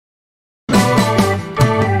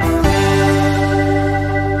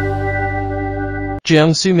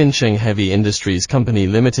Jiangsu Minsheng Heavy Industries Company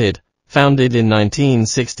Limited, founded in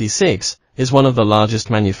 1966, is one of the largest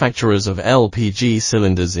manufacturers of LPG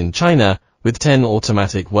cylinders in China, with 10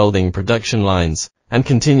 automatic welding production lines and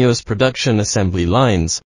continuous production assembly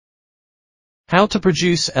lines. How to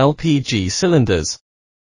produce LPG cylinders?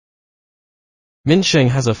 Minsheng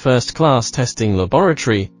has a first-class testing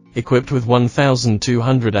laboratory, equipped with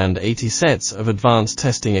 1,280 sets of advanced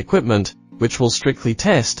testing equipment, which will strictly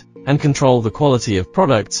test and control the quality of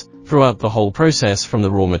products throughout the whole process, from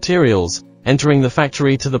the raw materials entering the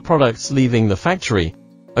factory to the products leaving the factory,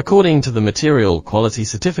 according to the material quality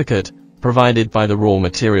certificate provided by the raw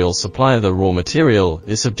material supplier. The raw material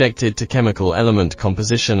is subjected to chemical element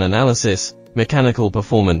composition analysis, mechanical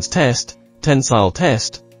performance test, tensile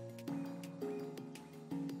test,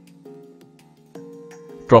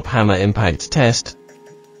 drop hammer impact test,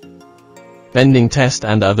 bending test,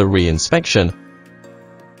 and other re-inspection.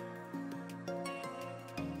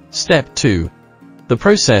 Step 2. The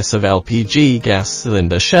process of LPG gas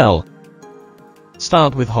cylinder shell.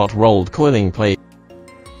 Start with hot rolled coiling plate.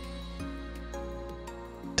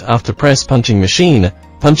 After press punching machine,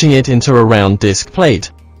 punching it into a round disc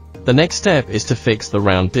plate. The next step is to fix the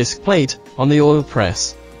round disc plate on the oil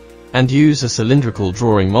press, and use a cylindrical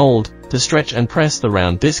drawing mold to stretch and press the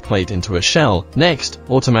round disc plate into a shell. Next,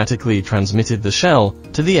 automatically transmitted the shell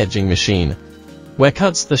to the edging machine, where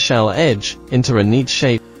cuts the shell edge into a neat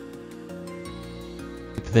shape,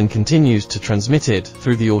 then continues to transmit it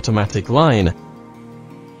through the automatic line,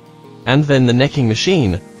 and then the necking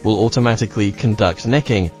machine will automatically conduct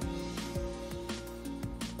necking,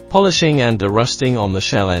 polishing and derusting on the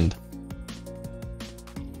shell end.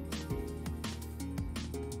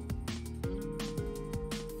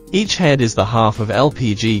 Each head is the half of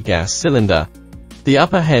LPG gas cylinder. The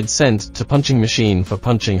upper head sent to punching machine for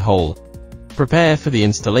punching hole. Prepare for the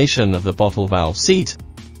installation of the bottle valve seat.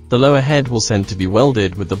 The lower head will sent to be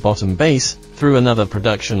welded with the bottom base through another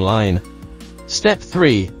production line. Step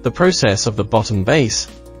 3. The process of the bottom base.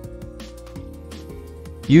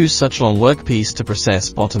 Use such long workpiece to process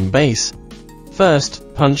bottom base.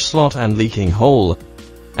 First, punch slot and leaking hole,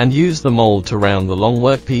 and use the mold to round the long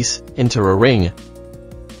workpiece into a ring.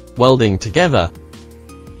 Welding together,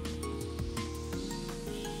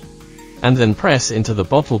 and then press into the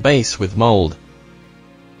bottle base with mold.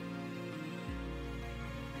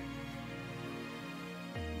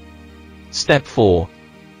 Step 4.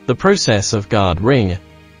 The process of guard ring.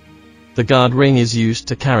 The guard ring is used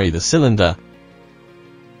to carry the cylinder,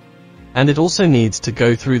 and it also needs to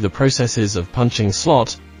go through the processes of punching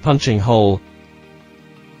slot, punching hole.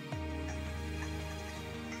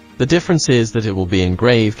 The difference is that it will be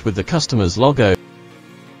engraved with the customer's logo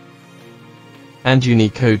and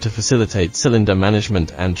unique code to facilitate cylinder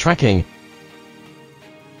management and tracking.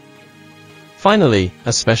 Finally,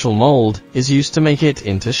 a special mold is used to make it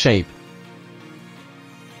into shape.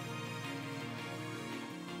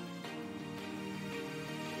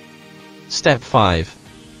 Step 5.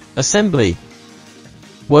 Assembly.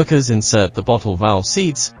 Workers insert the bottle valve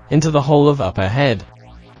seats into the hole of upper head.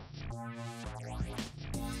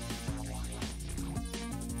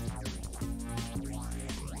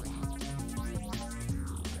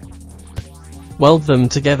 Weld them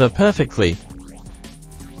together perfectly.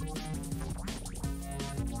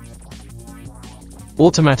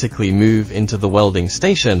 Automatically move into the welding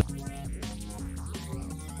station.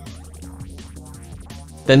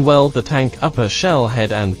 Then weld the tank upper shell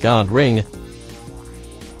head and guard ring.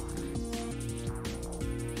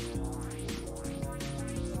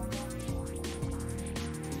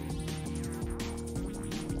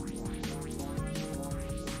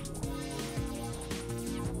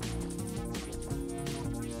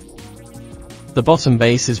 The bottom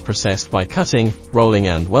base is processed by cutting, rolling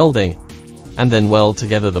and welding, and then weld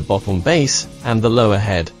together the bottom base and the lower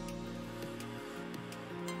head.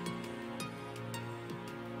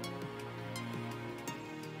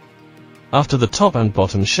 After the top and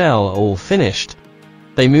bottom shell are all finished,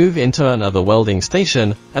 they move into another welding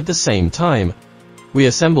station at the same time. We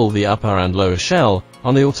assemble the upper and lower shell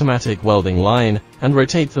on the automatic welding line and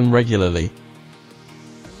rotate them regularly.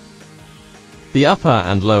 The upper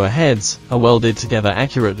and lower heads are welded together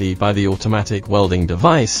accurately by the automatic welding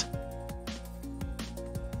device.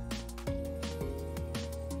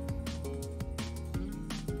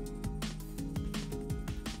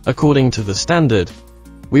 According to the standard,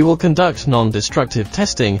 we will conduct non-destructive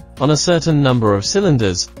testing on a certain number of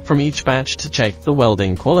cylinders from each batch to check the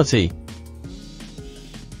welding quality.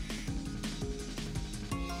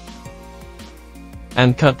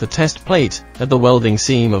 And cut the test plate at the welding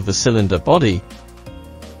seam of the cylinder body.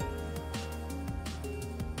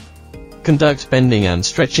 conduct bending and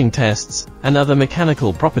stretching tests, and other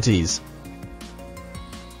mechanical properties.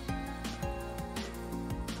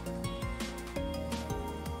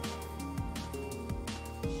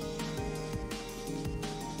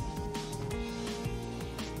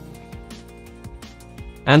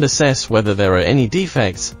 And assess whether there are any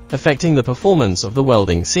defects affecting the performance of the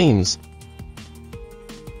welding seams.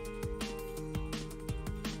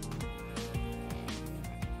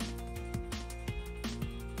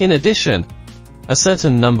 In addition, a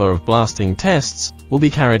certain number of blasting tests will be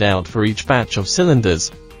carried out for each batch of cylinders,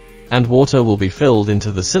 and water will be filled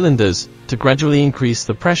into the cylinders to gradually increase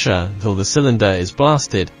the pressure until the cylinder is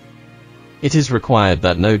blasted. It is required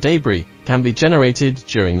that no debris can be generated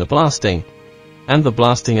during the blasting, and the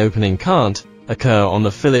blasting opening can't occur on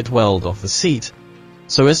the fillet weld of the seat,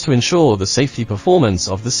 so as to ensure the safety performance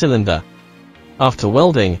of the cylinder. After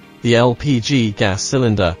welding, the LPG gas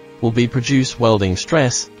cylinder will be produce welding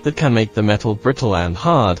stress that can make the metal brittle and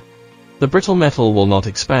hard. The brittle metal will not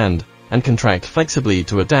expand and contract flexibly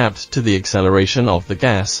to adapt to the acceleration of the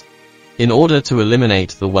gas. In order to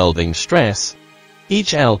eliminate the welding stress,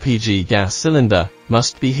 each LPG gas cylinder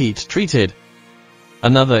must be heat treated.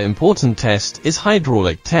 Another important test is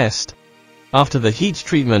hydraulic test. After the heat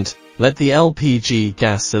treatment, let the LPG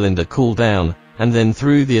gas cylinder cool down, and then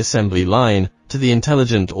through the assembly line to the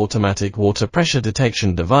intelligent automatic water pressure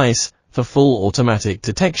detection device for full automatic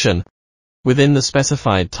detection. Within the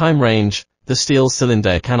specified time range, the steel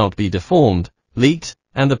cylinder cannot be deformed, leaked,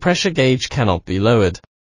 and the pressure gauge cannot be lowered.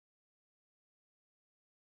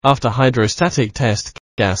 After hydrostatic test,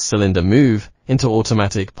 gas cylinder move into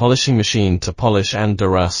automatic polishing machine to polish and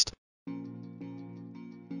derust.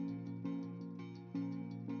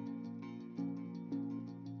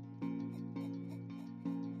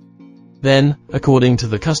 Then, according to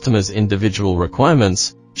the customer's individual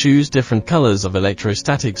requirements, choose different colors of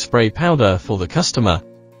electrostatic spray powder for the customer.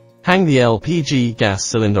 Hang the LPG gas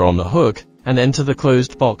cylinder on the hook, and enter the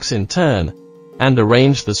closed box in turn, and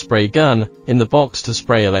arrange the spray gun in the box to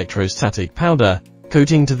spray electrostatic powder,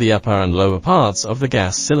 coating to the upper and lower parts of the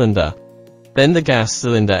gas cylinder. Then the gas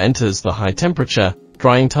cylinder enters the high temperature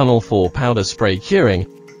drying tunnel for powder spray curing,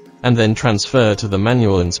 and then transfer to the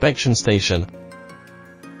manual inspection station.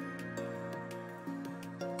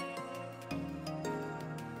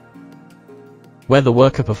 Where the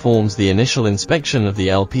worker performs the initial inspection of the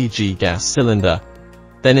LPG gas cylinder,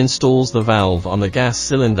 then installs the valve on the gas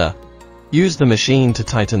cylinder. Use the machine to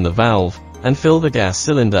tighten the valve, and fill the gas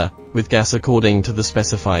cylinder with gas according to the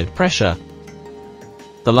specified pressure.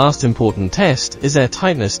 The last important test is air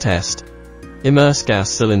tightness test. Immerse gas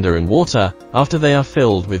cylinder in water after they are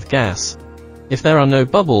filled with gas. If there are no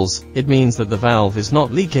bubbles, it means that the valve is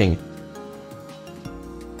not leaking.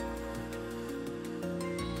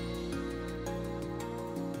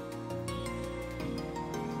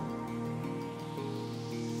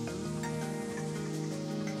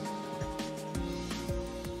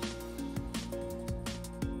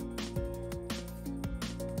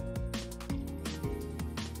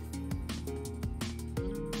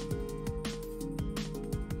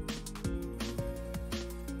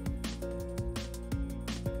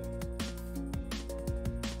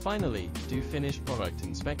 Finally, do finished product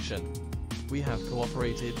inspection. We have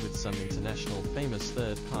cooperated with some international famous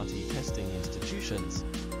third-party testing institutions,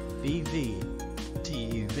 BV,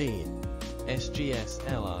 TUV, SGS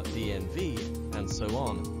LRDNV, and so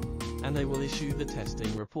on, and they will issue the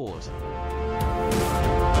testing report.